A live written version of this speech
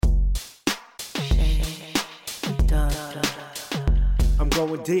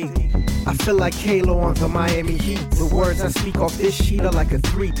going deep. I feel like Halo on the Miami Heat. The words I speak off this sheet are like a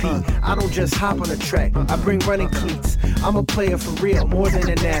 3P. I don't just hop on a track, I bring running cleats. I'm a player for real, more than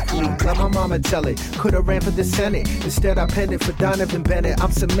an athlete. Let my mama tell it, could've ran for the Senate. Instead I penned it for Donovan Bennett.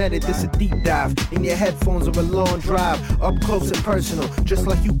 I'm cemented, this a deep dive. In your headphones or a long drive. Up close and personal, just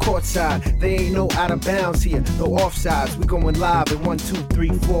like you courtside. They ain't no out of bounds here, no offsides. We going live in 1, 2, 3,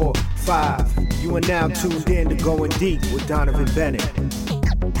 4, 5. You are now tuned in to Going Deep with Donovan Bennett.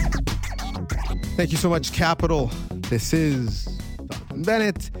 Thank you so much, Capital. This is Donovan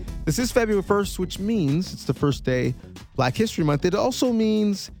Bennett. This is February 1st, which means it's the first day Black History Month. It also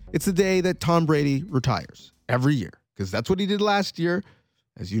means it's the day that Tom Brady retires every year, because that's what he did last year.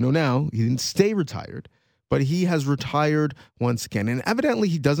 As you know now, he didn't stay retired, but he has retired once again. And evidently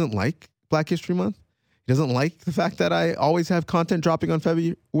he doesn't like Black History Month. He doesn't like the fact that I always have content dropping on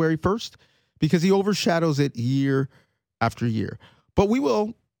February 1st, because he overshadows it year after year. But we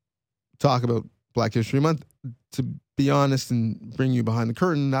will talk about Black History Month. To be honest and bring you behind the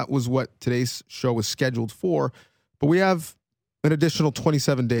curtain, that was what today's show was scheduled for. But we have an additional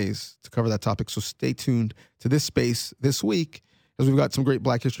 27 days to cover that topic. So stay tuned to this space this week, as we've got some great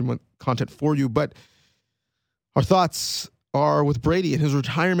Black History Month content for you. But our thoughts are with Brady and his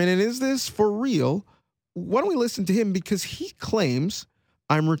retirement. And is this for real? Why don't we listen to him? Because he claims,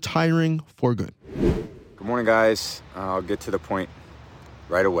 I'm retiring for good. Good morning, guys. I'll get to the point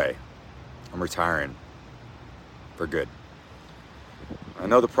right away. I'm retiring for good. I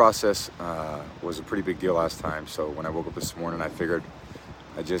know the process was a pretty big deal last time, so when I woke up this morning, I figured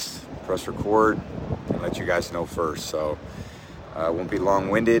I'd just press record and let you guys know first. So I won't be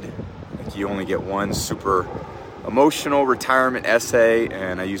long-winded. Like, you only get one super emotional retirement essay,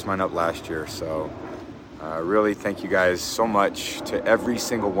 and I used mine up last year. So really thank you guys so much, to every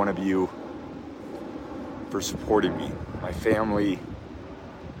single one of you, for supporting me, my family,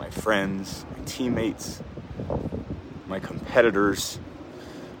 my friends, my teammates, my competitors.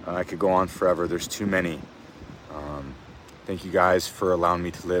 I could go on forever. There's too many. Thank you guys for allowing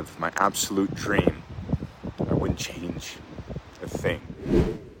me to live my absolute dream. I wouldn't change a thing.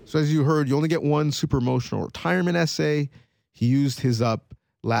 So as you heard, you only get one super emotional retirement essay. He used his up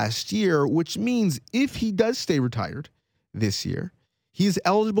last year, which means if he does stay retired this year, he is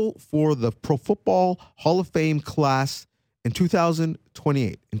eligible for the Pro Football Hall of Fame class in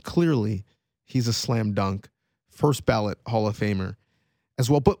 2028. And clearly, he's a slam dunk, first ballot Hall of Famer as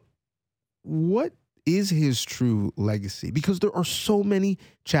well. But what is his true legacy? Because there are so many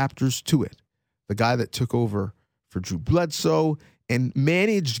chapters to it. The guy that took over for Drew Bledsoe and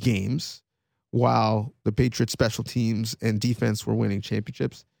managed games while the Patriots special teams and defense were winning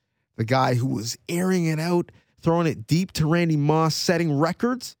championships. The guy who was airing it out, throwing it deep to Randy Moss, setting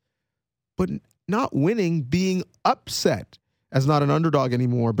records, but not winning, being upset as not an underdog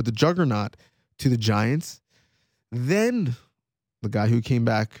anymore, but the juggernaut to the Giants. Then the guy who came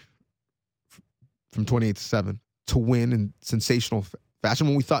back from 28-7 to win in sensational fashion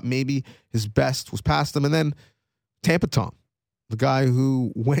when we thought maybe his best was past him. And then Tampa Tom, the guy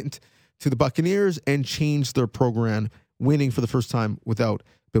who went to the Buccaneers and changed their program, winning for the first time without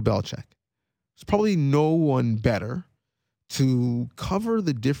Bill Belichick. There's probably no one better to cover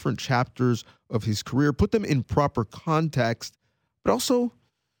the different chapters of his career, put them in proper context, but also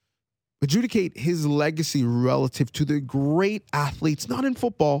adjudicate his legacy relative to the great athletes, not in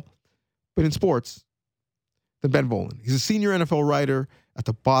football, but in sports, than Ben Volin. He's a senior NFL writer at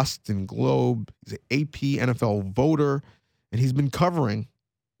the Boston Globe. He's an AP NFL voter, and he's been covering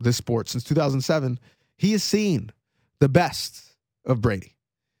this sport since 2007. He has seen the best of Brady.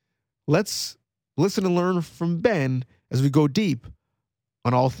 Let's listen and learn from Ben as we go deep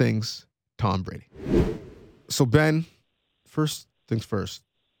on all things Tom Brady. So Ben, first things first,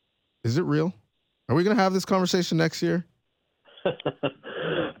 is it real? Are we going to have this conversation next year?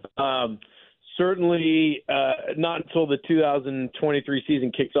 Certainly not until the 2023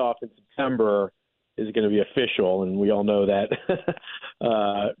 season kicks off in September is it going to be official, and we all know that.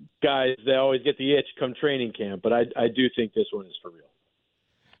 Guys, they always get the itch come training camp, but I do think this one is for real.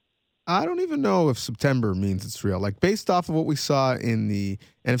 I don't even know if September means it's real. Like, based off of what we saw in the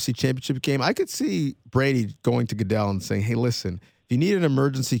NFC Championship game, I could see Brady going to Goodell and saying, hey, listen, if you need an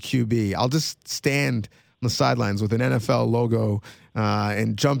emergency QB, I'll just stand on the sidelines with an NFL logo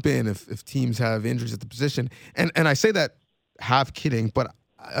and jump in if teams have injuries at the position. And I say that half kidding, but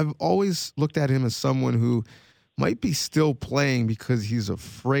I've always looked at him as someone who might be still playing because he's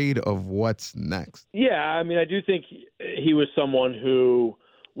afraid of what's next. Yeah, I mean, I do think he was someone who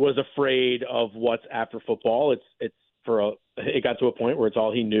was afraid of what's after football. It got to a point where it's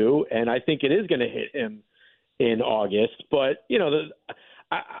all he knew, and I think it is going to hit him in August. But,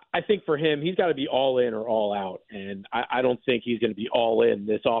 I think for him, he's got to be all in or all out. And I don't think he's going to be all in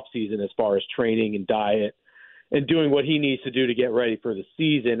this offseason as far as training and diet and doing what he needs to do to get ready for the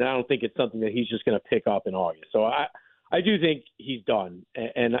season. And I don't think it's something that he's just going to pick up in August. So I do think he's done.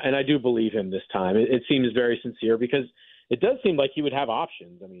 And I do believe him this time. It seems very sincere because it does seem like he would have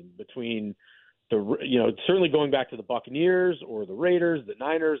options. I mean, between certainly going back to the Buccaneers or the Raiders, the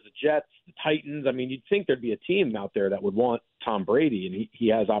Niners, the Jets, the Titans. I mean, you'd think there'd be a team out there that would want Tom Brady, and he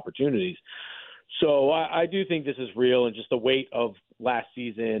has opportunities. So I do think this is real, and just the weight of last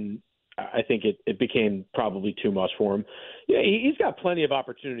season, I think it became probably too much for him. Yeah, he's got plenty of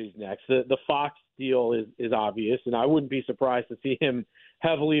opportunities next. The Fox deal is obvious, and I wouldn't be surprised to see him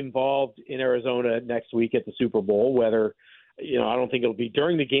heavily involved in Arizona next week at the Super Bowl, whether, I don't think it'll be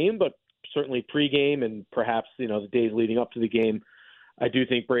during the game, but certainly pregame and perhaps, the days leading up to the game. I do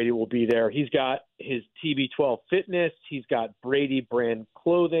think Brady will be there. He's got his TB12 fitness. He's got Brady brand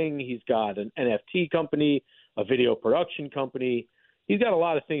clothing. He's got an NFT company, a video production company. He's got a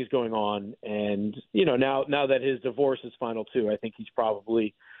lot of things going on. And, now that his divorce is final too, I think he's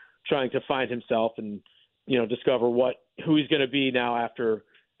probably trying to find himself and, discover who he's going to be now after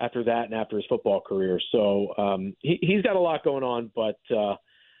that and after his football career. So he's got a lot going on, but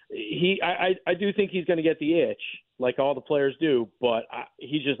I do think he's going to get the itch, like all the players do, but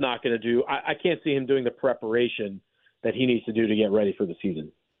he's just not going to do. I can't see him doing the preparation that he needs to do to get ready for the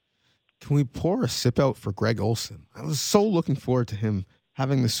season. Can we pour a sip out for Greg Olsen? I was so looking forward to him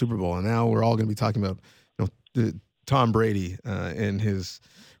having the Super Bowl, and now we're all going to be talking about Tom Brady and his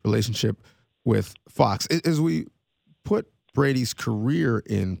relationship with Fox. As we put Brady's career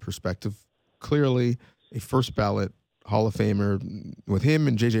in perspective, clearly a first ballot Hall of Famer with him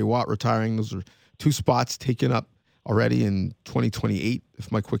and J.J. Watt retiring. Those are two spots taken up already in 2028,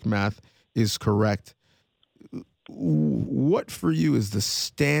 if my quick math is correct. What for you is the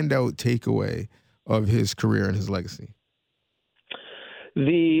standout takeaway of his career and his legacy?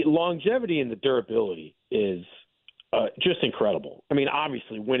 The longevity and the durability is just incredible. I mean,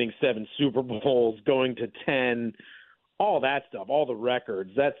 obviously winning 7 Super Bowls, going to 10, all that stuff, all the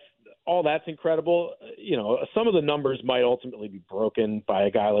records, that's incredible. Some of the numbers might ultimately be broken by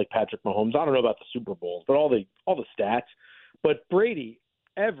a guy like Patrick Mahomes. I don't know about the Super Bowls, but all the stats. But Brady,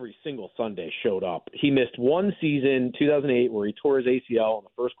 every single Sunday showed up. He missed one season, 2008, where he tore his ACL in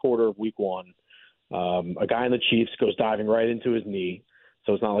the first quarter of Week 1. A guy in the Chiefs goes diving right into his knee,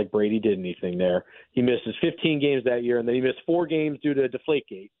 so it's not like Brady did anything there. He missed his 15 games that year, and then he missed 4 games due to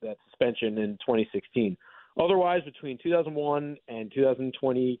Deflategate, that suspension in 2016. Otherwise, between 2001 and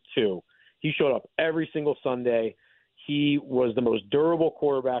 2022, he showed up every single Sunday. He was the most durable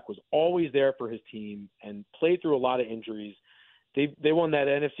quarterback, was always there for his team, and played through a lot of injuries. They won that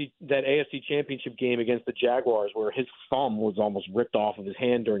AFC Championship game against the Jaguars, where his thumb was almost ripped off of his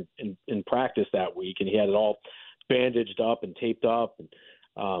hand in practice that week, and he had it all bandaged up and taped up. And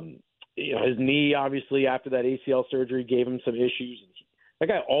his knee, obviously, after that ACL surgery, gave him some issues. That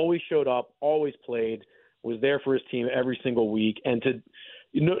guy always showed up, always played, was there for his team every single week. And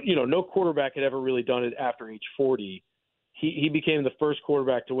no quarterback had ever really done it after age 40. He became the first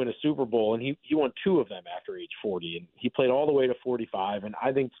quarterback to win a Super Bowl, and he won 2 of them after age 40. And he played all the way to 45, and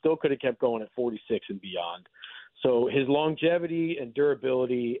I think still could have kept going at 46 and beyond. So his longevity and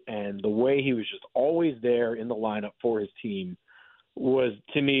durability and the way he was just always there in the lineup for his team is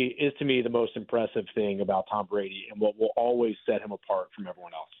to me the most impressive thing about Tom Brady and what will always set him apart from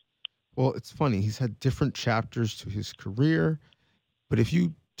everyone else. Well, it's funny. He's had different chapters to his career, but if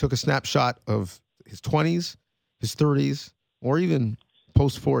you took a snapshot of his 20s, his 30s, or even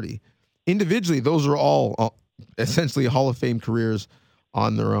post-40, individually, those are all essentially Hall of Fame careers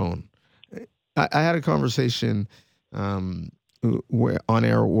on their own. I had a conversation on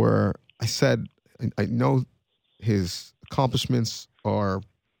air where I said I know his accomplishments are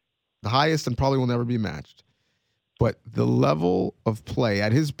the highest and probably will never be matched. But the level of play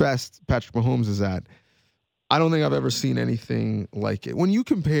at his best Patrick Mahomes is at, I don't think I've ever seen anything like it. When you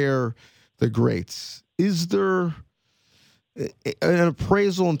compare the greats, is there an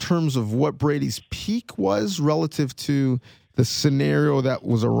appraisal in terms of what Brady's peak was relative to the scenario that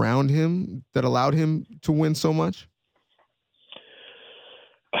was around him that allowed him to win so much?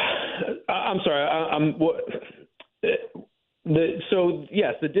 I'm sorry.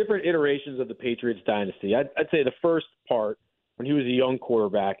 The different iterations of the Patriots dynasty. I'd say the first part, when he was a young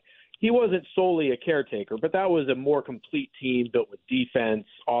quarterback, he wasn't solely a caretaker, but that was a more complete team built with defense,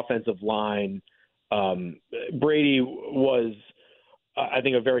 offensive line. Brady was, I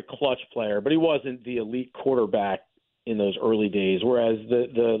think, a very clutch player, but he wasn't the elite quarterback in those early days. Whereas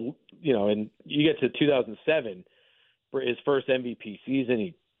the and you get to 2007 for his first MVP season,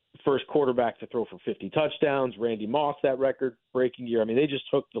 he first quarterback to throw for 50 touchdowns. Randy Moss, that record-breaking year. I mean, they just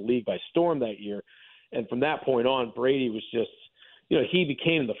took the league by storm that year. And from that point on, Brady was just, he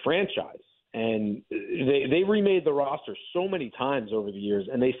became the franchise. And they remade the roster so many times over the years,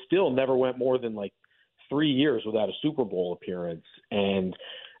 and they still never went more than like 3 years without a Super Bowl appearance. And,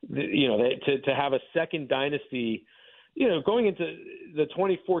 to have a second dynasty, going into the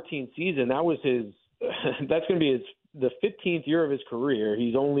 2014 season, that was that's going to be the 15th year of his career.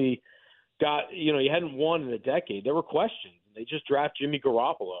 He's only got, he hadn't won in a decade. There were questions. They just draft Jimmy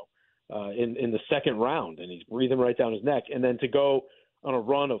Garoppolo in the second round, and he's breathing right down his neck. And then to go on a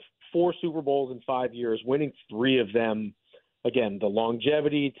run of 4 Super Bowls in 5 years, winning 3 of them, again, the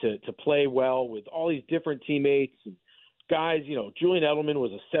longevity to play well with all these different teammates and guys. Julian Edelman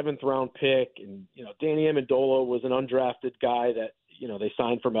was a 7th-round pick, and, Danny Amendola was an undrafted guy that, they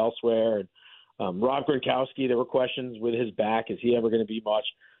signed from elsewhere. And Rob Gronkowski, there were questions with his back. Is he ever going to be much?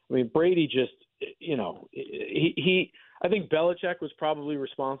 I mean, Brady just, I think Belichick was probably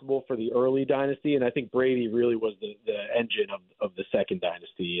responsible for the early dynasty, and I think Brady really was the engine of the second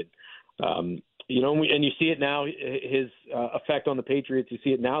dynasty. And, and you see it now, his effect on the Patriots. You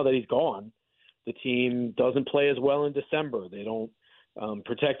see it now that he's gone. The team doesn't play as well in December. They don't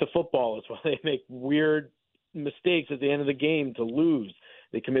protect the football as well. They make weird mistakes at the end of the game to lose.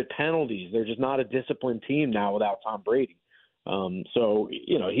 They commit penalties. They're just not a disciplined team now without Tom Brady. So,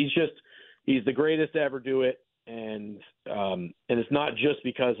 he's the greatest to ever do it. And it's not just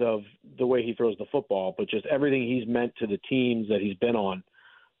because of the way he throws the football, but just everything he's meant to the teams that he's been on.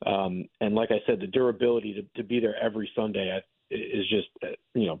 And like I said, the durability to be there every Sunday is just,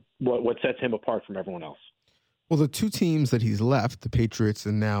 what sets him apart from everyone else. Well, the 2 teams that he's left, the Patriots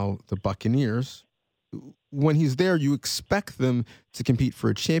and now the Buccaneers, when he's there, you expect them to compete for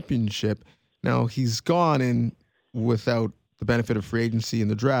a championship. Now, he's gone, and without the benefit of free agency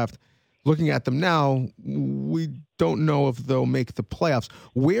and the draft, looking at them now, we don't know if they'll make the playoffs.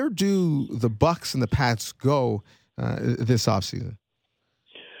 Where do the Bucs and the Pats go this offseason?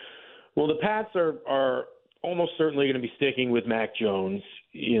 Well, the Pats are almost certainly going to be sticking with Mac Jones.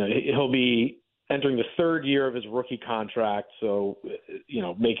 He'll be entering the 3rd year of his rookie contract, so,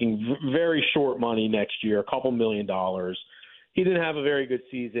 making very short money next year, a couple $1 million. He didn't have a very good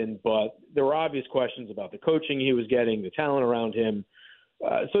season, but there were obvious questions about the coaching he was getting, the talent around him.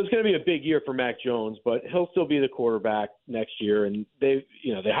 So it's going to be a big year for Mac Jones, but he'll still be the quarterback next year. And they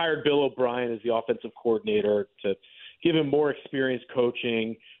hired Bill O'Brien as the offensive coordinator to give him more experience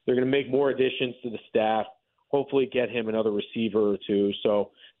coaching. They're going to make more additions to the staff, hopefully get him another receiver or 2.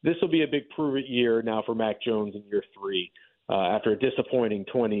 So this will be a big prove-it year now for Mac Jones in year 3 after a disappointing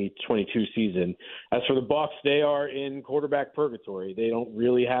 2022 season. As for the Bucs, they are in quarterback purgatory. They don't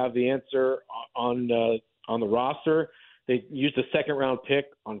really have the answer on the roster. They used a 2nd-round pick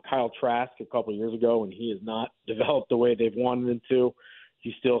on Kyle Trask a couple of years ago, and he has not developed the way they've wanted him to.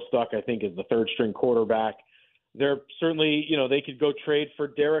 He's still stuck, I think, as the 3rd-string quarterback. They're certainly, they could go trade for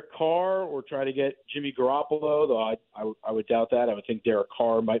Derek Carr or try to get Jimmy Garoppolo, though I would doubt that. I would think Derek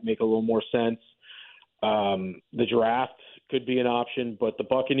Carr might make a little more sense. The draft could be an option, but the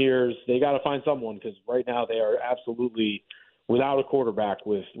Buccaneers, they got to find someone because right now they are absolutely without a quarterback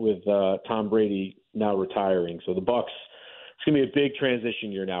with Tom Brady now retiring. So the Bucs, it's going to be a big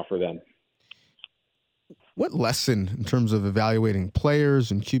transition year now for them. What lesson in terms of evaluating players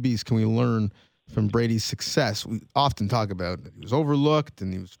and QBs can we learn from Brady's success? We often talk about that he was overlooked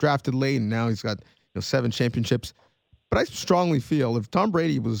and he was drafted late, and now he's got 7 championships. But I strongly feel if Tom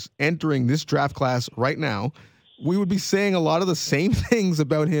Brady was entering this draft class right now, we would be saying a lot of the same things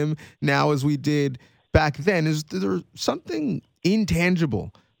about him now as we did back then. Is there something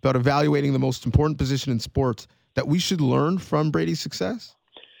intangible about evaluating the most important position in sports that we should learn from Brady's success?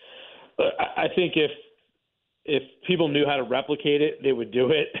 I think if people knew how to replicate it, they would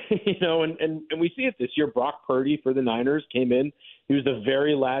do it, and we see it this year. Brock Purdy for the Niners came in. He was the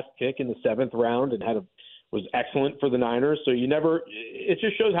very last pick in the 7th round and was excellent for the Niners. So it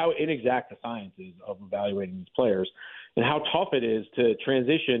just shows how inexact the science is of evaluating these players and how tough it is to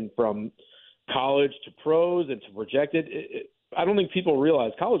transition from college to pros and to projected. I don't think people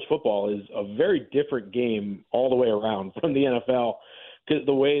realize college football is a very different game all the way around from the NFL, because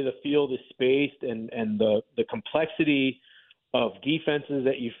the way the field is spaced and the complexity of defenses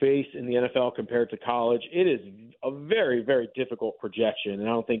that you face in the NFL compared to college, it is a very, very difficult projection. And I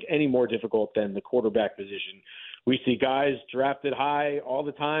don't think any more difficult than the quarterback position. We see guys drafted high all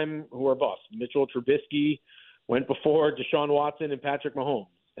the time who are busts. Mitchell Trubisky went before Deshaun Watson and Patrick Mahomes.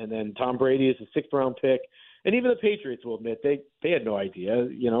 And then Tom Brady is a 6th-round pick. and even the Patriots will admit they had no idea.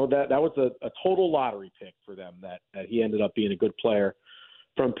 That was a total lottery pick for them that he ended up being a good player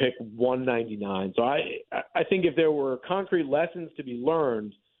from pick 199. So I think if there were concrete lessons to be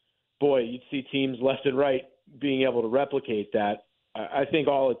learned, boy, you'd see teams left and right being able to replicate that. I think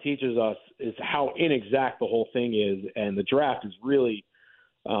all it teaches us is how inexact the whole thing is, and the draft is really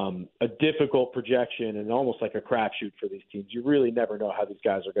a difficult projection and almost like a crapshoot for these teams. You really never know how these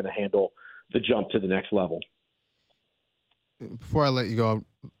guys are going to handle the jump to the next level. Before I let you go,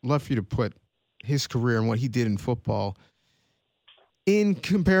 I'd love for you to put his career and what he did in football in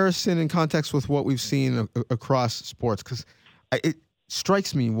comparison and context with what we've seen across sports, because it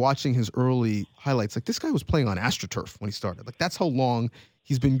strikes me watching his early highlights, like this guy was playing on AstroTurf when he started. Like that's how long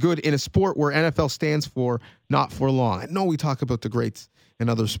he's been good in a sport where NFL stands for not for long. I know we talk about the greats in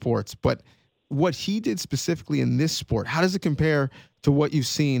other sports, but what he did specifically in this sport, how does it compare to what you've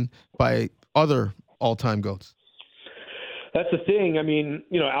seen by other all-time GOATs? That's the thing. I mean,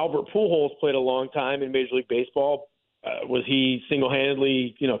 Albert Pujols played a long time in Major League Baseball. Was he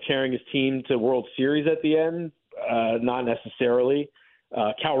single-handedly, carrying his team to World Series at the end? Not necessarily.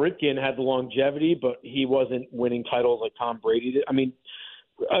 Cal Ripken had the longevity, but he wasn't winning titles like Tom Brady did. I mean,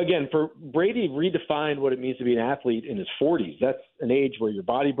 again, for Brady redefined what it means to be an athlete in his 40s. That's an age where your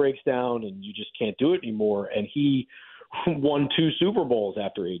body breaks down and you just can't do it anymore. And he won 2 Super Bowls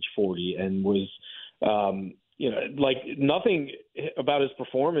after age 40 and was, like nothing about his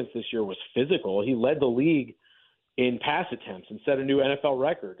performance this year was physical. He led the league in pass attempts and set a new NFL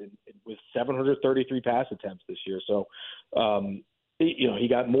record with 733 pass attempts this year. So, he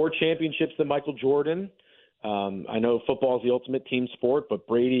got more championships than Michael Jordan. I know football is the ultimate team sport, but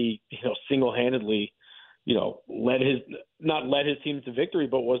Brady, single-handedly, led his team to victory,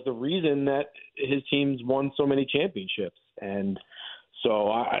 but was the reason that his teams won so many championships. And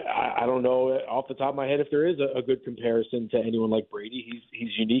so I don't know off the top of my head if there is a good comparison to anyone like Brady.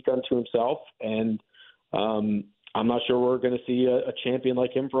 He's unique unto himself, and I'm not sure we're going to see a champion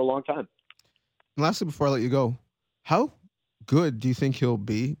like him for a long time. And lastly, before I let you go, how good do you think he'll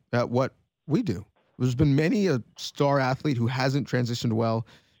be at what we do? There's been many a star athlete who hasn't transitioned well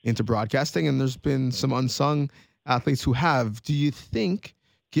into broadcasting, and there's been some unsung athletes who have. Do you think,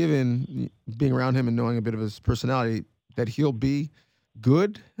 given being around him and knowing a bit of his personality, that he'll be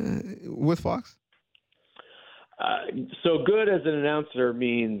good with Fox? So good as an announcer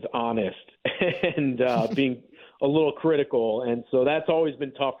means honest and being a little critical. And so that's always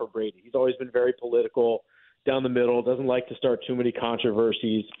been tough for Brady. He's always been very political, down the middle, doesn't like to start too many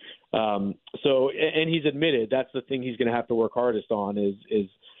controversies. And he's admitted that's the thing he's going to have to work hardest on is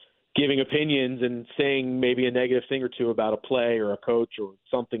giving opinions and saying maybe a negative thing or two about a play or a coach or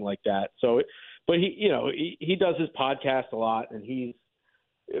something like that. So, but he does his podcast a lot, and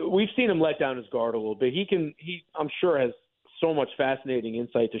we've seen him let down his guard a little bit. He I'm sure has so much fascinating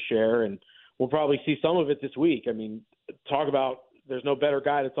insight to share, and we'll probably see some of it this week. I mean, there's no better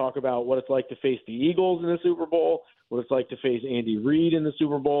guy to talk about what it's like to face the Eagles in the Super Bowl, what it's like to face Andy Reid in the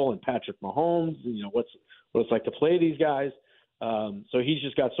Super Bowl and Patrick Mahomes, what it's like to play these guys. So he's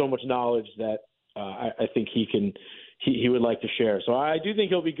just got so much knowledge that I think he would like to share. So I do think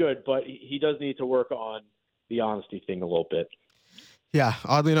he'll be good, but he does need to work on the honesty thing a little bit. Yeah,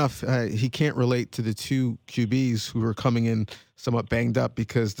 oddly enough, he can't relate to the 2 QBs who are coming in somewhat banged up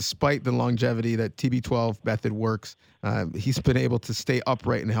because despite the longevity that TB12 method works, he's been able to stay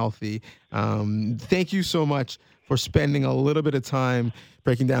upright and healthy. Thank you so much for spending a little bit of time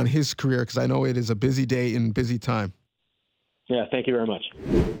breaking down his career, because I know it is a busy day and busy time. Yeah, thank you very much.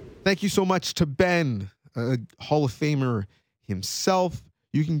 Thank you so much to Ben, a Hall of Famer himself.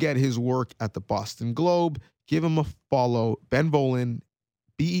 You can get his work at the Boston Globe. Give him a follow, Ben Volin,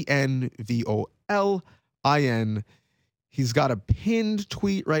 BenVolin. He's got a pinned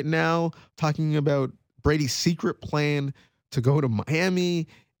tweet right now talking about Brady's secret plan to go to Miami,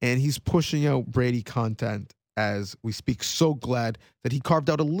 and he's pushing out Brady content as we speak. So glad that he carved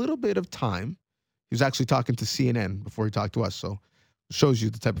out a little bit of time. He was actually talking to CNN before he talked to us, so it shows you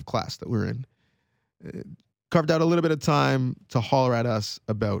the type of class that we're in. Carved out a little bit of time to holler at us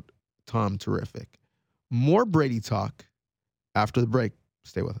about Tom Terrific. More Brady talk after the break.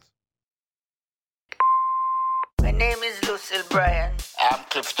 Stay with us. My name is Lucille Bryan. I'm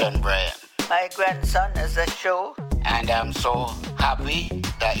Clifton Bryan. My grandson has a show. And I'm so happy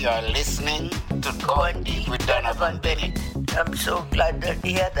that you're listening to Going Deep with Donovan Bennett. I'm so glad that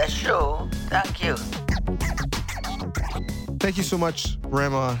he had a show. Thank you. Thank you so much,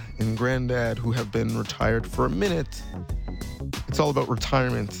 Grandma and Granddad, who have been retired for a minute. It's all about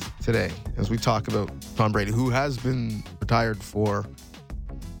retirement today as we talk about Tom Brady, who has been retired for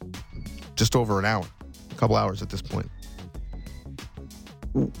just over an hour. a couple hours at this point.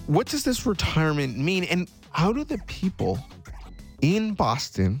 What does this retirement mean? And how do the people in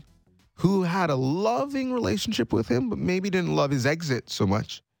Boston who had a loving relationship with him, but maybe didn't love his exit so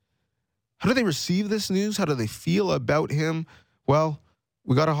much, how do they receive this news? How do they feel about him? Well,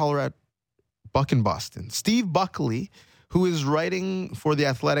 we got to holler at Buck in Boston. Steve Buckley, who is writing for The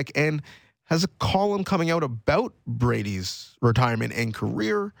Athletic and has a column coming out about Brady's retirement and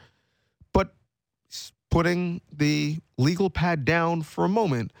career, but putting the legal pad down for a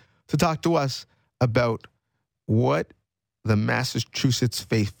moment to talk to us about what the Massachusetts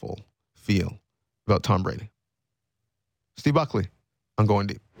faithful feel about Tom Brady. Steve Buckley on Going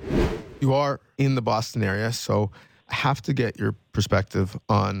Deep. You are in the Boston area, so I have to get your perspective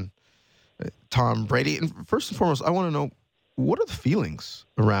on Tom Brady. And first and foremost, I want to know, what are the feelings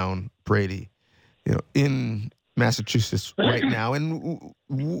around Brady, in Massachusetts right now? And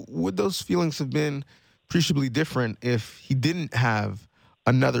would those feelings have been appreciably different if he didn't have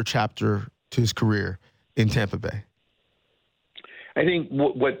another chapter to his career in Tampa Bay? I think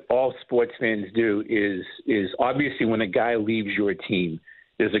what all sports fans do is obviously when a guy leaves your team,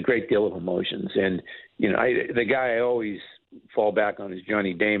 there's a great deal of emotions. And, the guy I always fall back on is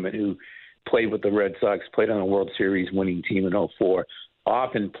Johnny Damon, who played with the Red Sox, played on a World Series winning team in 2004,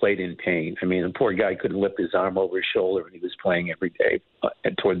 often played in pain. I mean, the poor guy couldn't lift his arm over his shoulder, and he was playing every day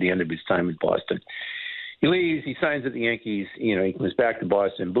toward the end of his time in Boston. He leaves, he signs at the Yankees, he comes back to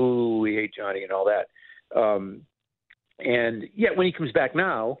Boston, boo, we hate Johnny and all that. And yet when he comes back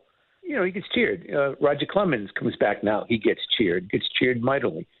now, he gets cheered. Roger Clemens comes back now, he gets cheered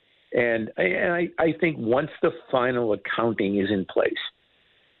mightily. And I think once the final accounting is in place,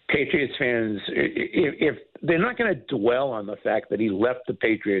 Patriots fans, if they're not going to dwell on the fact that he left the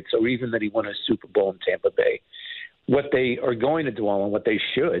Patriots or even that he won a Super Bowl in Tampa Bay, what they are going to dwell on, what they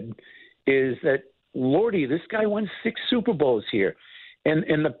should, is that, Lordy, this guy won 6 Super Bowls here.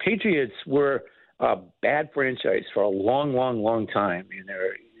 And the Patriots were a bad franchise for a long, long, long time.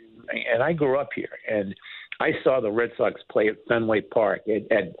 And I grew up here, and I saw the Red Sox play at Fenway Park,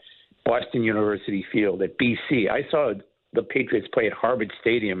 at Boston University Field, at BC. I saw the Patriots play at Harvard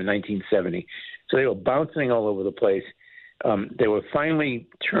Stadium in 1970. So they were bouncing all over the place. They were finally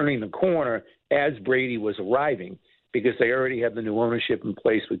turning the corner as Brady was arriving because they already had the new ownership in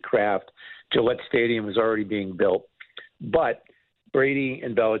place with Kraft. Gillette Stadium was already being built. But Brady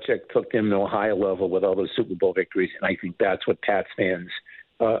and Belichick took them to a higher level with all those Super Bowl victories, and I think that's what Pats fans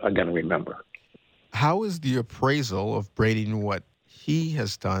are going to remember. How is the appraisal of Brady and what he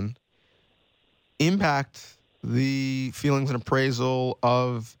has done impact the feelings and appraisal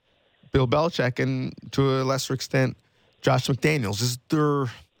of Bill Belichick and, to a lesser extent, Josh McDaniels? Is there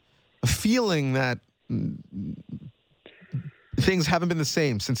a feeling that things haven't been the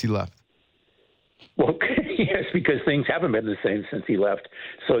same since he left? Well, yes, because things haven't been the same since he left.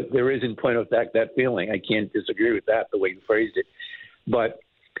 So there is, in point of fact, that feeling. I can't disagree with that, the way you phrased it. But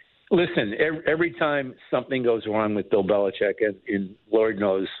listen, every time something goes wrong with Bill Belichick, and Lord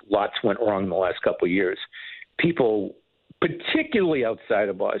knows lots went wrong in the last couple of years, people, particularly outside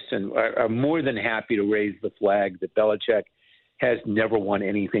of Boston, are more than happy to raise the flag that Belichick has never won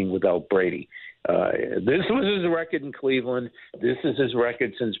anything without Brady. This was his record in Cleveland. This is his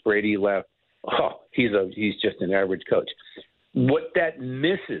record since Brady left. Oh, he's just an average coach. What that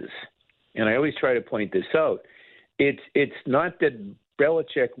misses, and I always try to point this out, it's not that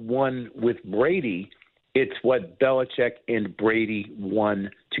Belichick won with Brady, it's what Belichick and Brady won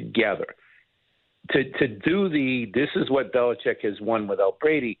together. To do this is what Belichick has won without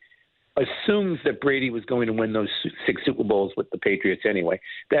Brady assumes that Brady was going to win those 6 Super Bowls with the Patriots anyway.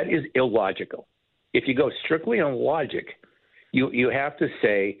 That is illogical. If you go strictly on logic, you have to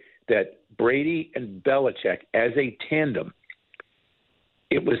say that Brady and Belichick as a tandem,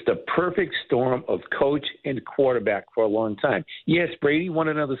 it was the perfect storm of coach and quarterback for a long time. Yes, Brady won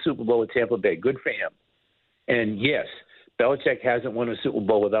another Super Bowl with Tampa Bay. Good for him. And yes, Belichick hasn't won a Super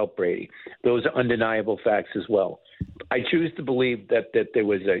Bowl without Brady. Those are undeniable facts as well. I choose to believe that there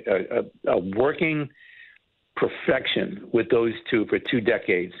was a working perfection with those two for 2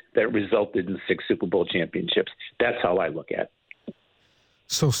 decades that resulted in 6 Super Bowl championships. That's how I look at it.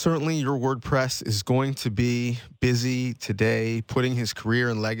 So certainly your WordPress is going to be busy today, putting his career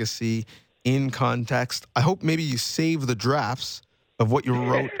and legacy in context. I hope maybe you save the drafts of what you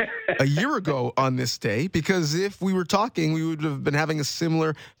wrote a year ago on this day, because if we were talking, we would have been having a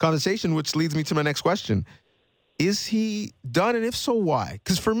similar conversation, which leads me to my next question. Is he done? And if so, why?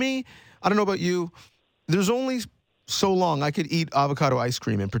 Because for me, I don't know about you, there's only so long I could eat avocado ice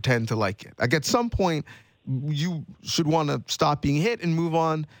cream and pretend to like it. Like at some point, you should want to stop being hit and move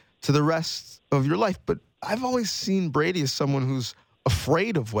on to the rest of your life. But I've always seen Brady as someone who's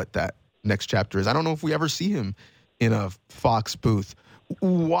afraid of what that next chapter is. I don't know if we ever see him in a Fox booth.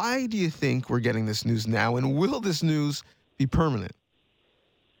 Why do you think we're getting this news now, and will this news be permanent?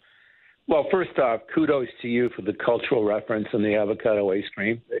 Well, first off, kudos to you for the cultural reference on the avocado ice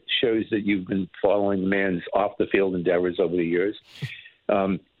cream. It shows that you've been following the man's off-the-field endeavors over the years.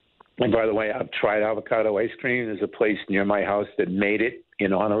 And by the way, I've tried avocado ice cream. There's a place near my house that made it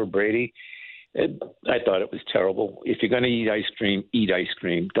in honor of Brady. I thought it was terrible. If you're going to eat ice cream, eat ice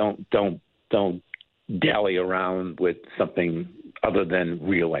cream. Don't dally around with something other than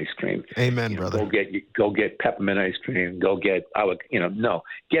real ice cream. Amen, brother. Go get peppermint ice cream. Go get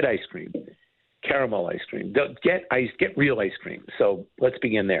get ice cream, caramel ice cream. Get real ice cream. So let's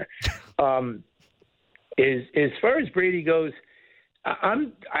begin there. As far as Brady goes,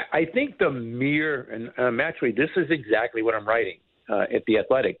 I think the mere and actually this is exactly what I'm writing at The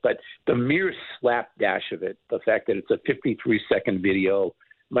Athletic, but the mere slapdash of it, the fact that it's a 53-second video,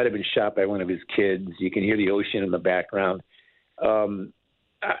 might have been shot by one of his kids. You can hear the ocean in the background.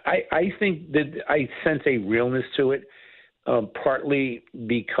 I think that I sense a realness to it, partly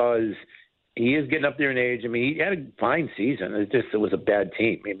because he is getting up there in age. I mean, he had a fine season. It was a bad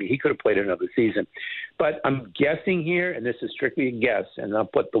team. Maybe he could have played another season. But I'm guessing here, and this is strictly a guess, and I'll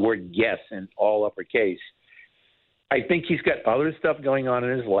put the word guess in all uppercase. I think he's got other stuff going on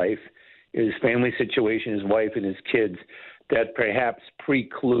in his life, his family situation, his wife and his kids, that perhaps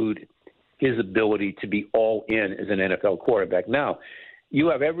preclude his ability to be all in as an NFL quarterback. Now, you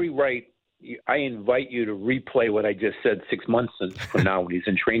have every right. I invite you to replay what I just said 6 months from now when he's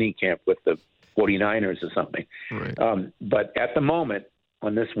in training camp with the 49ers or something. Right. But at the moment,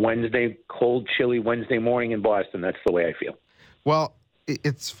 on this Wednesday, cold, chilly Wednesday morning in Boston, that's the way I feel. Well,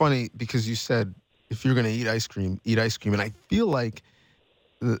 it's funny because you said if you're going to eat ice cream, eat ice cream. And I feel like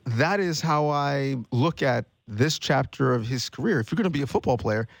that is how I look at this chapter of his career. If you're going to be a football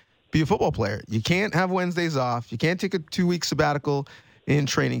player, be a football player. You can't have Wednesdays off. You can't take a 2-week sabbatical in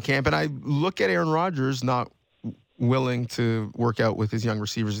training camp. And I look at Aaron Rodgers not willing to work out with his young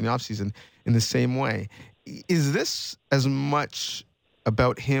receivers in the offseason in the same way. Is this as much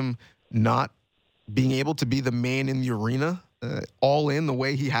about him not being able to be the man in the arena, all in the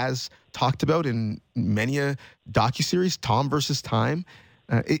way he has talked about in many a docuseries, Tom versus Time?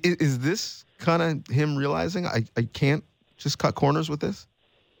 Is this kind of him realizing I can't just cut corners with this?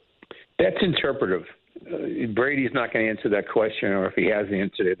 That's interpretive. Brady's not going to answer that question, or if he has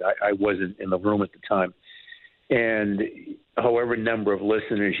answered it, I wasn't in the room at the time. And however number of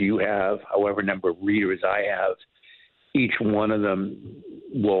listeners you have, however number of readers I have, each one of them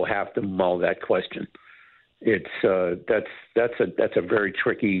will have to mull that question. It's that's a very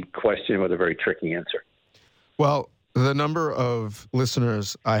tricky question with a very tricky answer. Well, the number of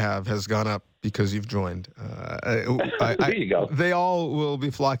listeners I have has gone up because you've joined. There you go. They all will be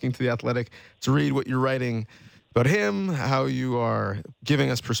flocking to The Athletic to read what you're writing about him, how you are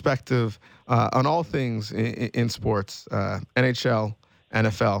giving us perspective on all things in sports, NHL,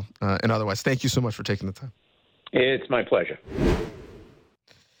 NFL, and otherwise. Thank you so much for taking the time. It's my pleasure.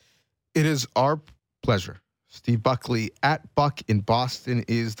 It is our pleasure. Steve Buckley at Buck in Boston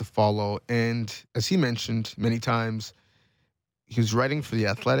is the follow. And as he mentioned many times, he's writing for The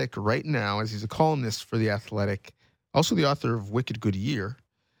Athletic right now as he's a columnist for The Athletic. Also the author of Wicked Good Year.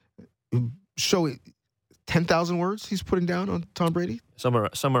 Show 10,000 words he's putting down on Tom Brady? Somewhere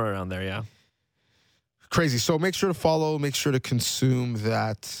around there, yeah. Crazy. So make sure to follow, make sure to consume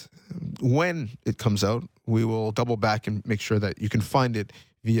that. When it comes out, we will double back and make sure that you can find it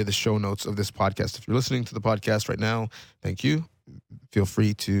via the show notes of this podcast. If you're listening to the podcast right now, thank you. Feel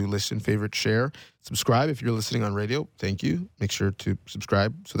free to listen, favorite, share, subscribe. If you're listening on radio, thank you. Make sure to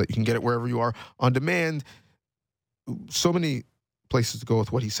subscribe so that you can get it wherever you are on demand. So many places to go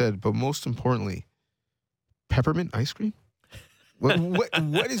with what he said, but most importantly, peppermint ice cream?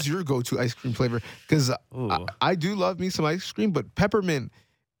 What is your go-to ice cream flavor? Because I do love me some ice cream, but peppermint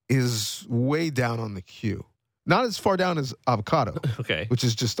is way down on the queue. Not as far down as avocado, okay, which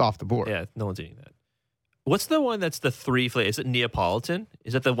is just off the board. Yeah, no one's eating that. What's the one that's the 3 flavor? Is it Neapolitan?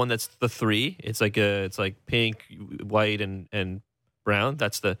 Is that the one that's the 3? It's like pink, white, and brown.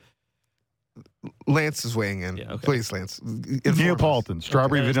 That's the. Lance is weighing in. Yeah, okay. Please, Lance. Neapolitan,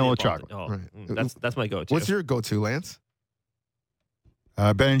 strawberry, vanilla, chocolate. Oh, right. That's my go-to. What's your go-to, Lance?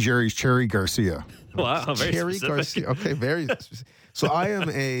 Ben & Jerry's Cherry Garcia. Wow, very Cherry specific. Garcia. Okay, very specific. So I am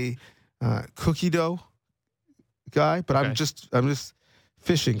a cookie dough guy, but okay. I'm just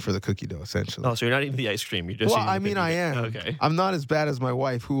fishing for the cookie dough, essentially. Oh, so you're not eating the ice cream. You're just I am. Okay. I'm not as bad as my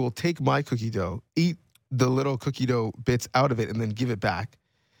wife, who will take my cookie dough, eat the little cookie dough bits out of it, and then give it back.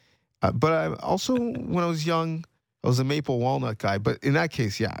 But I also, when I was young, I was a maple walnut guy. But in that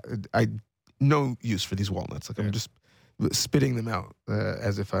case, yeah, I no use for these walnuts. Like I'm just spitting them out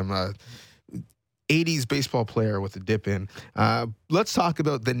as if I'm a 80s baseball player with a dip in. Let's talk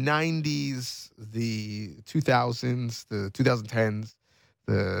about the 90s, the 2000s, the 2010s,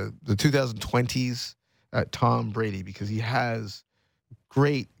 the 2020s. Tom Brady, because he has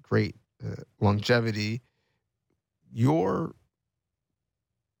great longevity. Your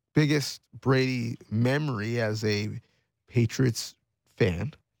biggest Brady memory as a Patriots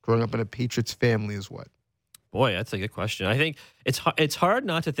fan, growing up in a Patriots family, is what? Boy, that's a good question. I think it's hard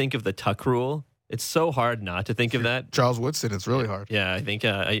not to think of the Tuck rule. It's so hard not to think of that. Charles Woodson, it's really hard. Yeah, I think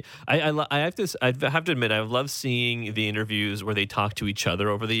I have to admit I've loved seeing the interviews where they talk to each other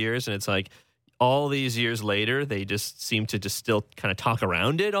over the years, and it's like all these years later they just seem to just still kind of talk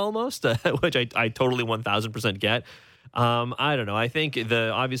around it almost, which I totally 1000% get. I don't know. I think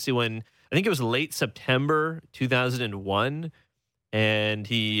obviously when I think it was late September 2001. And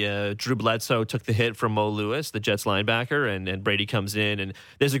Drew Bledsoe took the hit from Mo Lewis, the Jets linebacker, and Brady comes in. And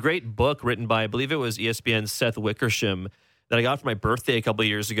there's a great book written by, I believe it was ESPN's Seth Wickersham, that I got for my birthday a couple of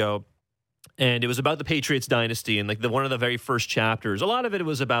years ago. And it was about the Patriots dynasty and like one of the very first chapters. A lot of it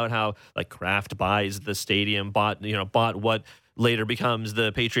was about how like Kraft buys the stadium, bought what later becomes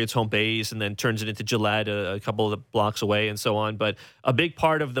the Patriots home base and then turns it into Gillette a couple of blocks away and so on. But a big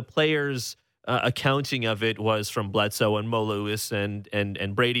part of the players' accounting of it was from Bledsoe and Mo Lewis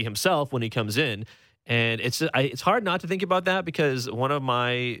and Brady himself when he comes in. And it's hard not to think about that because one of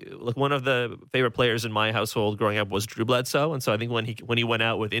the favorite players in my household growing up was Drew Bledsoe, and so I think when he went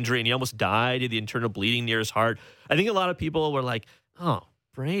out with injury and he almost died of the internal bleeding near his heart, I think a lot of people were like, "Oh,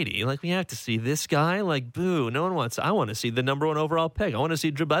 Brady, like we have to see this guy, like boo, no one wants. I want to see the number 1 overall pick. I want to see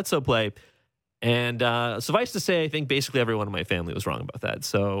Drew Bledsoe play." And suffice to say, I think basically everyone in my family was wrong about that.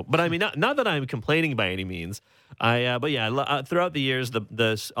 So, but I mean, not that I'm complaining by any means. But yeah, throughout the years,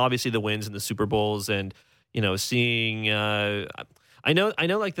 the obviously the wins and the Super Bowls, and seeing. I know,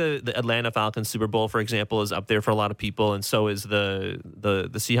 like the Atlanta Falcons Super Bowl, for example, is up there for a lot of people, and so is the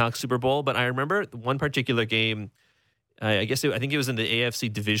Seahawks Super Bowl. But I remember one particular game. I think it was in the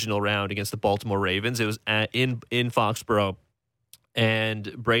AFC divisional round against the Baltimore Ravens. It was in Foxborough.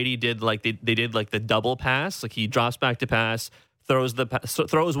 And Brady did like they did like the double pass, like he drops back to pass, throws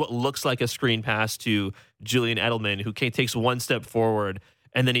what looks like a screen pass to Julian Edelman, who takes one step forward,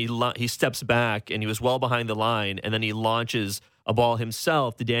 and then he steps back, and he was well behind the line, and then he launches a ball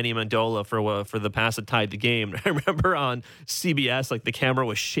himself to Danny Amendola for the pass that tied the game. I remember on CBS, like the camera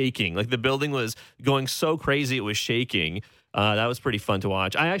was shaking, like the building was going so crazy it was shaking. That was pretty fun to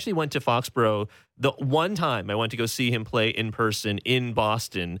watch. I actually went to Foxborough the one time I went to go see him play in person in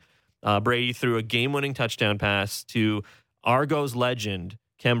Boston. Brady threw a game-winning touchdown pass to Argos legend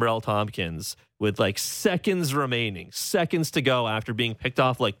Kembrell Tompkins with like seconds to go after being picked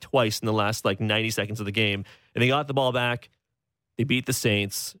off like twice in the last like 90 seconds of the game. And they got the ball back. They beat the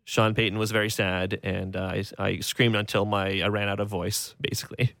Saints. Sean Payton was very sad, and I screamed until I ran out of voice,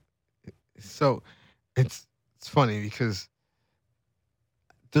 basically. So it's funny because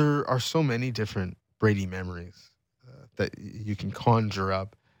there are so many different Brady memories that you can conjure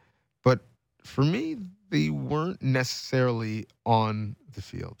up. But for me, they weren't necessarily on the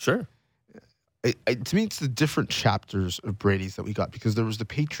field. Sure. To me, it's the different chapters of Brady's that we got, because there was the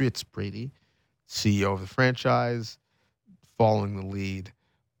Patriots Brady, CEO of the franchise, following the lead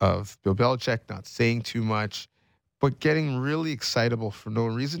of Bill Belichick, not saying too much, but getting really excitable for no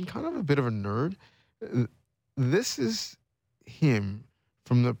reason, kind of a bit of a nerd. This is him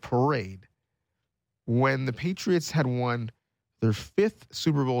from the parade when the Patriots had won their 5th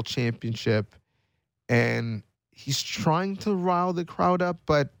Super Bowl championship, and he's trying to rile the crowd up,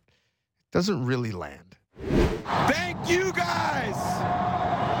 but it doesn't really land. Thank you, guys.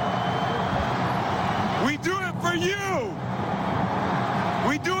 We do it for you.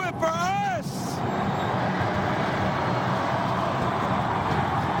 We do it for us.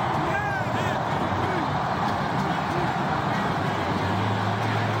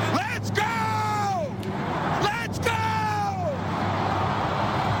 Let's go! Let's go!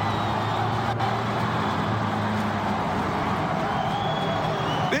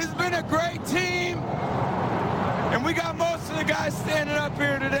 This has been a great team, and we got most of the guys standing up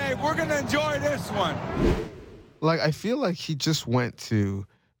here today. We're going to enjoy this one. Like, I feel like he just went to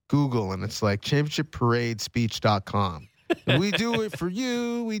Google and it's like championshipparadespeech.com. We do it for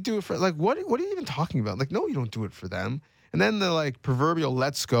you. We do it for, like, what are you even talking about? Like, no, you don't do it for them. And then the like proverbial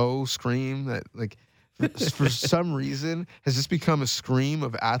let's go scream that like for some reason has just become a scream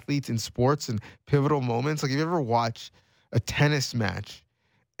of athletes in sports and pivotal moments. Like, if you ever watch a tennis match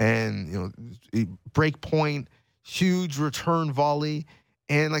and break point, huge return volley,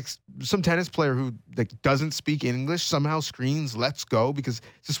 and like some tennis player who like doesn't speak English somehow screams "Let's go" because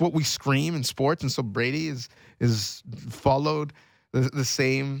it's just what we scream in sports, and so Brady is followed the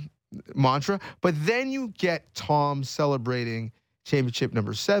same mantra. But then you get Tom celebrating championship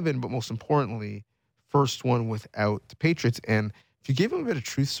number 7, but most importantly, first one without the Patriots. And if you give him a bit of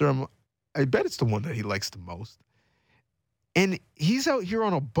truth serum, I bet it's the one that he likes the most. And he's out here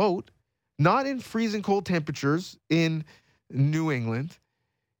on a boat, not in freezing cold temperatures in New England,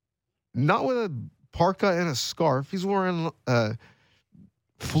 not with a parka and a scarf. He's wearing a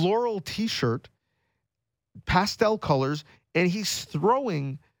floral T-shirt, pastel colors, and he's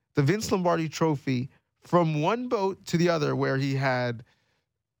throwing the Vince Lombardi trophy from one boat to the other, where he had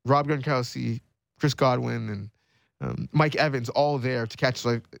Rob Gronkowski, Chris Godwin, and Mike Evans all there to catch.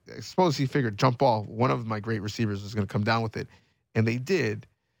 So I suppose he figured jump ball, one of my great receivers was going to come down with it. And they did.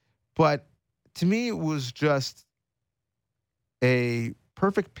 But to me, it was just a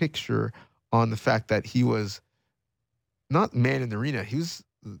perfect picture on the fact that he was not man in the arena. He was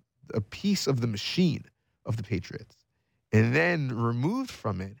a piece of the machine of the Patriots. And then removed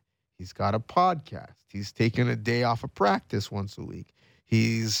from it, he's got a podcast. He's taken a day off of practice once a week.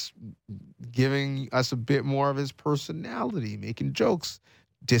 He's giving us a bit more of his personality, making jokes,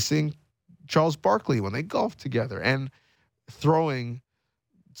 dissing Charles Barkley when they golf together, and throwing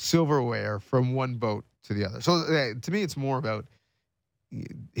silverware from one boat to the other. So to me, it's more about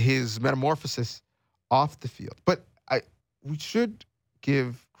his metamorphosis off the field. But we should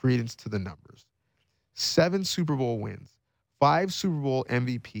give credence to the numbers. 7 Super Bowl wins, 5 Super Bowl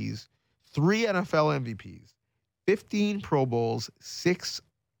MVPs, 3 NFL MVPs, 15 Pro Bowls, 6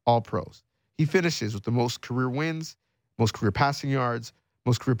 All-Pros. He finishes with the most career wins, most career passing yards,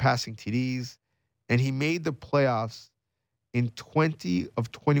 most career passing TDs, and he made the playoffs in 20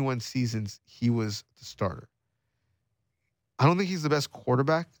 of 21 seasons he was the starter. I don't think he's the best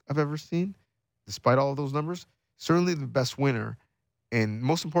quarterback I've ever seen, despite all of those numbers. Certainly the best winner, and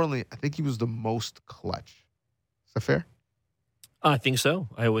most importantly, I think he was the most clutch. Is that fair? I think so.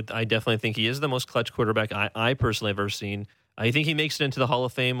 I definitely think he is the most clutch quarterback I personally have ever seen. I think he makes it into the Hall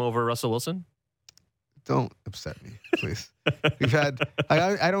of Fame over Russell Wilson. Don't upset me, please. We've had.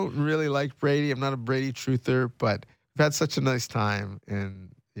 I don't really like Brady. I'm not a Brady truther, but we've had such a nice time. And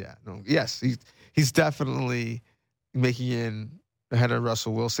yes, he's definitely making in ahead of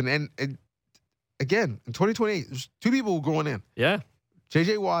Russell Wilson. And again, in 2028, there's 2 people going in. Yeah,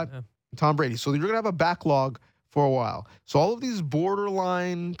 J.J. Watt and Tom Brady. So you're gonna have a backlog for a while. So all of these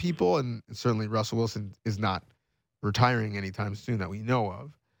borderline people, and certainly Russell Wilson is not retiring anytime soon that we know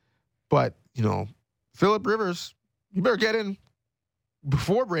of. But, Phillip Rivers, you better get in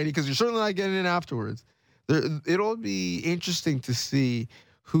before Brady because you're certainly not getting in afterwards. It'll be interesting to see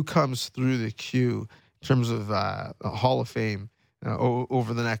who comes through the queue in terms of a Hall of Fame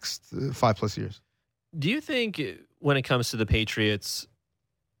over the next 5+ years. Do you think when it comes to the Patriots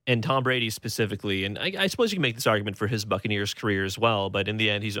and Tom Brady specifically, and I suppose you can make this argument for his Buccaneers career as well, but in the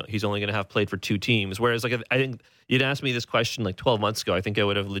end, he's only going to have played for 2 teams. Whereas, like, I think you'd asked me this question like 12 months ago. I think I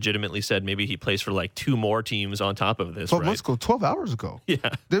would have legitimately said maybe he plays for like 2 more teams on top of this. 12 months ago, 12 hours ago. Yeah.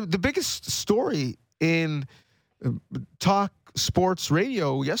 The biggest story in talk sports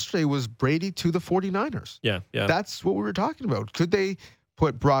radio yesterday was Brady to the 49ers. Yeah. That's what we were talking about. Could they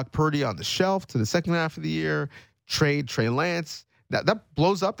put Brock Purdy on the shelf to the second half of the year, trade Trey Lance? That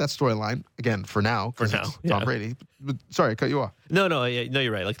blows up that storyline again for now. Tom Brady. But, sorry, I cut you off. No,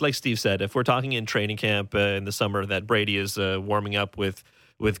 you're right. Like Steve said, if we're talking in training camp in the summer that Brady is warming up with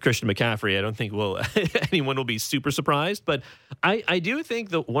Christian McCaffrey, I don't think anyone will be super surprised. But I do think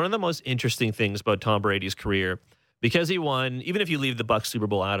that one of the most interesting things about Tom Brady's career, because he won, even if you leave the Bucs Super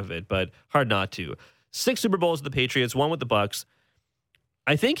Bowl out of it, but hard not to, 6 Super Bowls with the Patriots, 1 with the Bucs.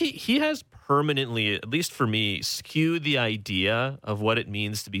 I think he has permanently, at least for me, skewed the idea of what it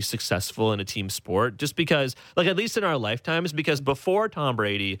means to be successful in a team sport. Just because, like, at least in our lifetimes, because before Tom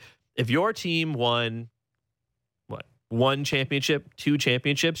Brady, if your team won, 1 championship, 2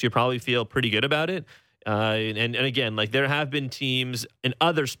 championships, you probably feel pretty good about it. And again, like, there have been teams in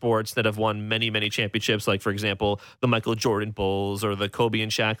other sports that have won many, many championships, like, for example, the Michael Jordan Bulls or the Kobe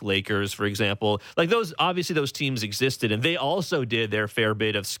and Shaq Lakers, for example. Like, those teams existed, and they also did their fair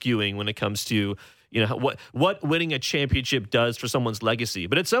bit of skewing when it comes to, what winning a championship does for someone's legacy.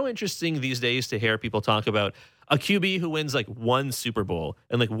 But it's so interesting these days to hear people talk about a QB who wins like 1 Super Bowl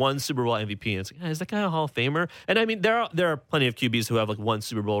and like 1 Super Bowl MVP. And it's like, is that guy a Hall of Famer? And I mean, there are plenty of QBs who have like 1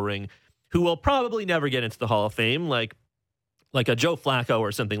 Super Bowl ring who will probably never get into the Hall of Fame, like like a Joe Flacco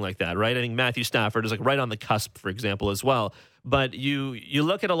or something like that, right? I think Matthew Stafford is like right on the cusp, for example, as well. But you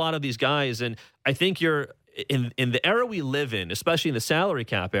look at a lot of these guys, and I think you're in the era we live in, especially in the salary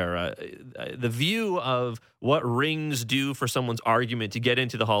cap era, the view of what rings do for someone's argument to get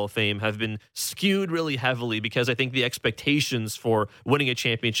into the Hall of Fame have been skewed really heavily, because I think the expectations for winning a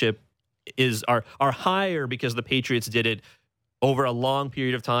championship are higher because the Patriots did it over a long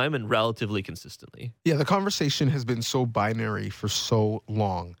period of time and relatively consistently. Yeah, the conversation has been so binary for so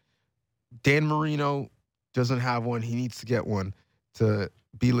long. Dan Marino doesn't have one. He needs to get one to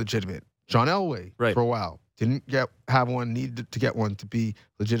be legitimate. John Elway, for a while, didn't have one, needed to get one to be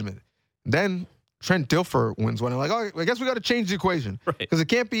legitimate. Then Trent Dilfer wins one. I'm like, oh, I guess we got to change the equation. Because it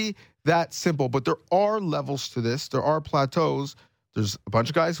can't be that simple. But there are levels to this. There are plateaus. There's a bunch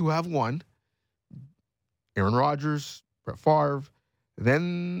of guys who have one. Aaron Rodgers, Brett Favre.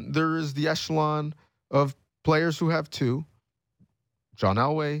 Then there is the echelon of players who have two. John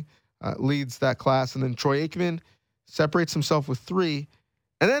Elway leads that class. And then Troy Aikman separates himself with three.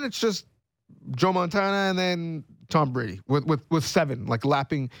 And then it's just Joe Montana and then Tom Brady with seven, like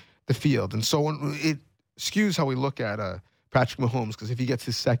lapping the field. And so it skews how we look at Patrick Mahomes, because if he gets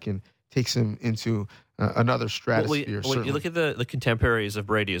his second, takes him into another stratosphere. Well, you look at the contemporaries of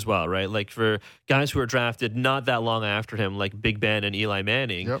Brady as well, right? Like for guys who were drafted not that long after him, like Big Ben and Eli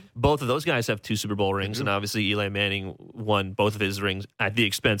Manning, both of those guys have 2 Super Bowl rings, and obviously Eli Manning won both of his rings at the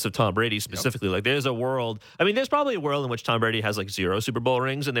expense of Tom Brady specifically. Like there's probably a world in which Tom Brady has like 0 Super Bowl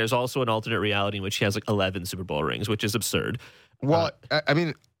rings, and there's also an alternate reality in which he has like 11 Super Bowl rings, which is absurd. Well, I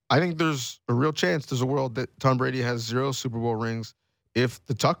think there's a real chance there's a world that Tom Brady has 0 Super Bowl rings if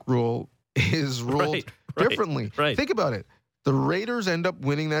the Tuck rule is ruled differently. Right. Think about it. The Raiders end up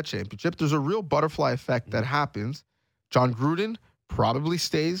winning that championship. There's a real butterfly effect that happens. John Gruden probably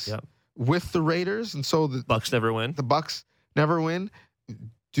stays with the Raiders, and so the Bucks never win. The Bucks never win.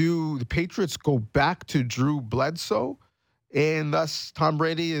 Do the Patriots go back to Drew Bledsoe, and thus Tom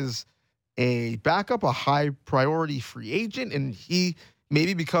Brady is a backup, a high priority free agent, and he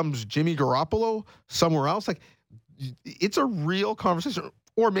maybe becomes Jimmy Garoppolo somewhere else? Like, it's a real conversation.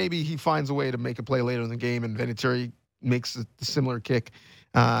 Or maybe he finds a way to make a play later in the game and Vinatieri makes a similar kick,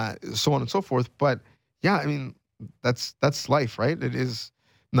 so on and so forth. But, yeah, I mean, that's life, right? It is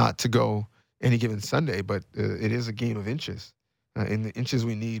not to go any given Sunday, but it is a game of inches. And the inches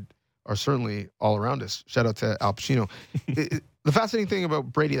we need are certainly all around us. Shout out to Al Pacino. The fascinating thing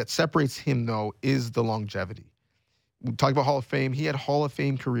about Brady that separates him, though, is the longevity. We talk about Hall of Fame. He had Hall of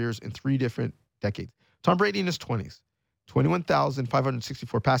Fame careers in 3 different decades. Tom Brady in his 20s.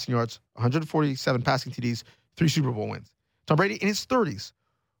 21,564 passing yards, 147 passing TDs, 3 Super Bowl wins. Tom Brady in his 30s,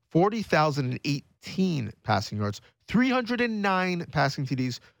 40,018 passing yards, 309 passing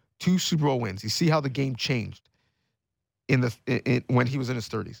TDs, 2 Super Bowl wins. You see how the game changed when he was in his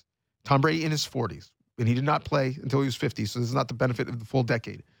 30s. Tom Brady in his 40s, and he did not play until he was 50, so this is not the benefit of the full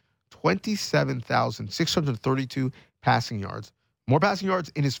decade. 27,632 passing yards. More passing yards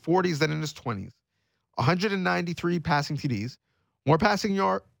in his 40s than in his 20s. 193 passing TDs, more passing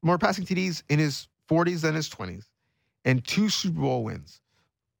TDs in his 40s than his 20s, and 2 Super Bowl wins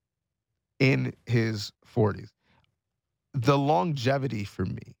in his 40s. The longevity for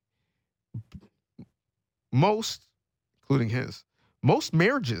me, most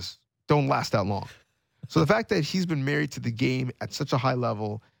marriages don't last that long. So the fact that he's been married to the game at such a high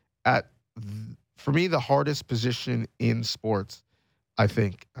level, for me, the hardest position in sports, I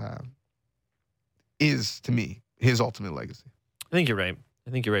think, is, to me, his ultimate legacy. I think you're right.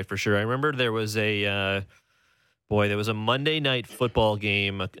 For sure. I remember there was a Monday night football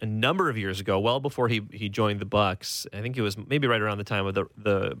game a number of years ago, well before he joined the Bucks. I think it was maybe right around the time of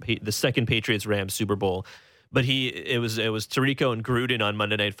the second Patriots-Rams Super Bowl. But it was Tirico and Gruden on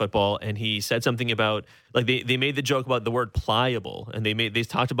Monday Night Football, and he said something about, like, they made the joke about the word pliable, and they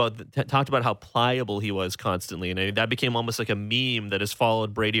talked about how pliable he was constantly, and that became almost like a meme that has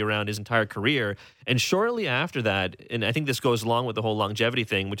followed Brady around his entire career. And shortly after that, and I think this goes along with the whole longevity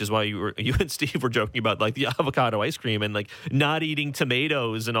thing, which is why you and Steve were joking about like the avocado ice cream and like not eating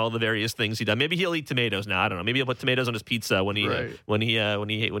tomatoes and all the various things he done. Maybe he'll eat tomatoes now. I don't know. Maybe he'll put tomatoes on his pizza when he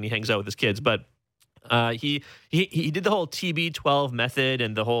hangs out with his kids, but. He did the whole TB12 method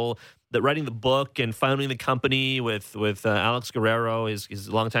and the writing the book and founding the company with Alex Guerrero, his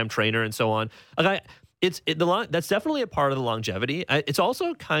longtime trainer, and so on. That's definitely a part of the longevity. It's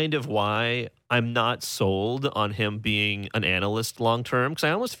also kind of why I'm not sold on him being an analyst long term, because I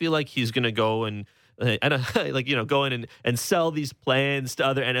almost feel like he's going to go and go in and sell these plans to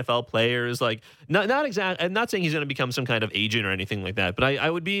other NFL players. Like not exactly. I'm not saying he's going to become some kind of agent or anything like that, but I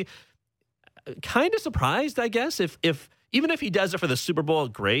would be kind of surprised, I guess, if Even if he does it for the Super Bowl,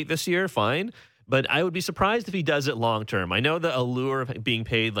 great this year, fine. But I would be surprised if he does it long term. I know the allure of being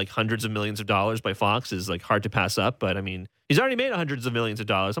paid like hundreds of millions of dollars by Fox is like hard to pass up. But I mean, he's already made hundreds of millions of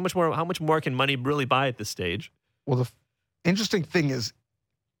dollars. How much more can money really buy at this stage? Well, the interesting thing is,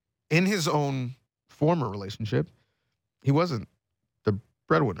 in his own former relationship, he wasn't the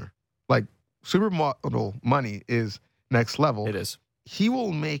breadwinner. Like, supermodel money is next level. It is. He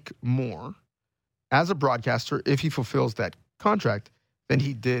will make more as a broadcaster if he fulfills that contract than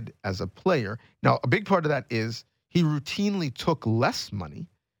he did as a player. Now, a big part of that is he routinely took less money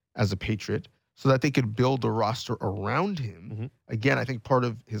as a Patriot so that they could build a roster around him. Mm-hmm. Again, I think part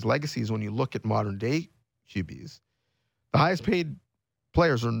of his legacy is when you look at modern day QBs, the highest paid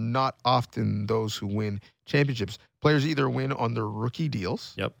players are not often those who win championships. Players either win on their rookie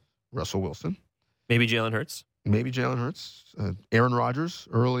deals. Yep. Russell Wilson. Maybe Jalen Hurts. Aaron Rodgers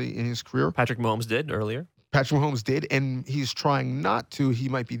early in his career. Patrick Mahomes did earlier. Patrick Mahomes did, and he's trying not to. He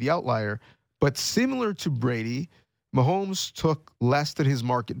might be the outlier. But similar to Brady, Mahomes took less than his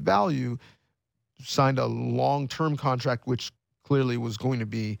market value, signed a long-term contract, which clearly was going to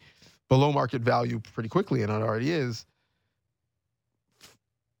be below market value pretty quickly, and it already is.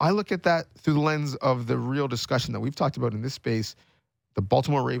 I look at that through the lens of the real discussion that we've talked about in this space the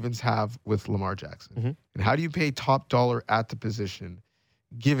Baltimore Ravens have with Lamar Jackson. Mm-hmm. And how do you pay top dollar at the position,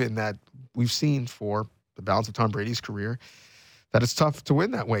 given that we've seen for the balance of Tom Brady's career that it's tough to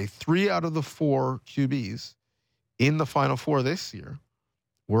win that way. 3 out of the 4 QBs in the Final Four this year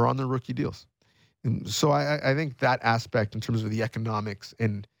were on their rookie deals. And so I think that aspect in terms of the economics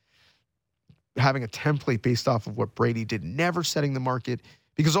and having a template based off of what Brady did, never setting the market,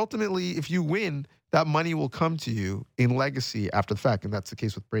 because ultimately if you win, that money will come to you in legacy after the fact, and that's the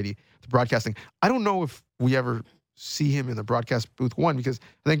case with Brady, the broadcasting. I don't know if we ever see him in the broadcast booth, one, because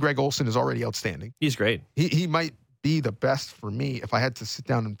I think Greg Olsen is already outstanding. He's great. He might be the best for me if I had to sit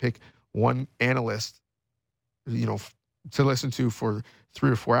down and pick one analyst, to listen to for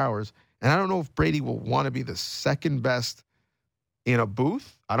 3 or 4 hours. And I don't know if Brady will want to be the second best in a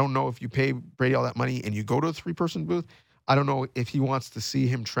booth. I don't know if you pay Brady all that money and you go to a 3-person booth. I don't know if he wants to see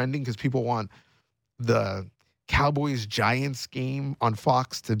him trending because people want the Cowboys-Giants game on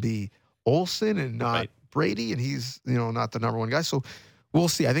Fox to be Olsen and not Brady, and he's not the number one guy. So we'll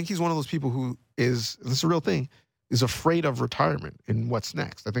see. I think he's one of those people who is, this is a real thing, is afraid of retirement and what's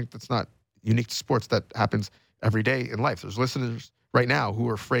next. I think that's not unique to sports. That happens every day in life. There's listeners right now who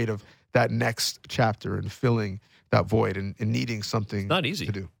are afraid of that next chapter and filling that void and needing something not easy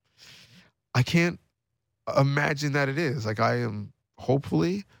to do. I can't imagine that it is. Like, I am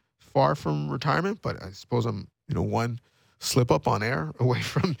hopefully far from retirement, but I suppose I'm, one slip up on air away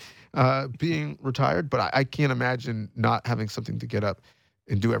from being retired. But I can't imagine not having something to get up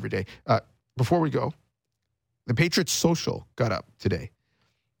and do every day. Before we go, the Patriots Social got up today,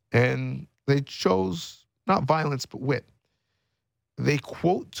 and they chose not violence but wit. They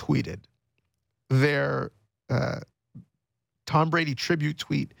quote tweeted their Tom Brady tribute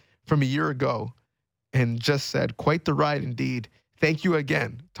tweet from a year ago and just said, "Quite the ride indeed. Thank you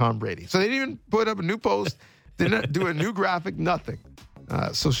again, Tom Brady." So they didn't even put up a new post, didn't do a new graphic, nothing.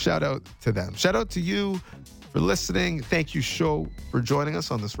 So shout out to them. Shout out to you for listening. Thank you, show, for joining us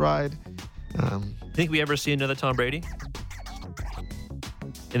on this ride. Think we ever see another Tom Brady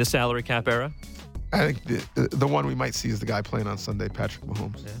in the salary cap era? I think the one we might see is the guy playing on Sunday, Patrick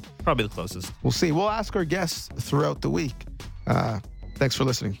Mahomes. Yeah, probably the closest. We'll see. We'll ask our guests throughout the week. Thanks for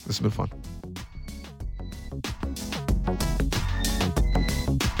listening. This has been fun.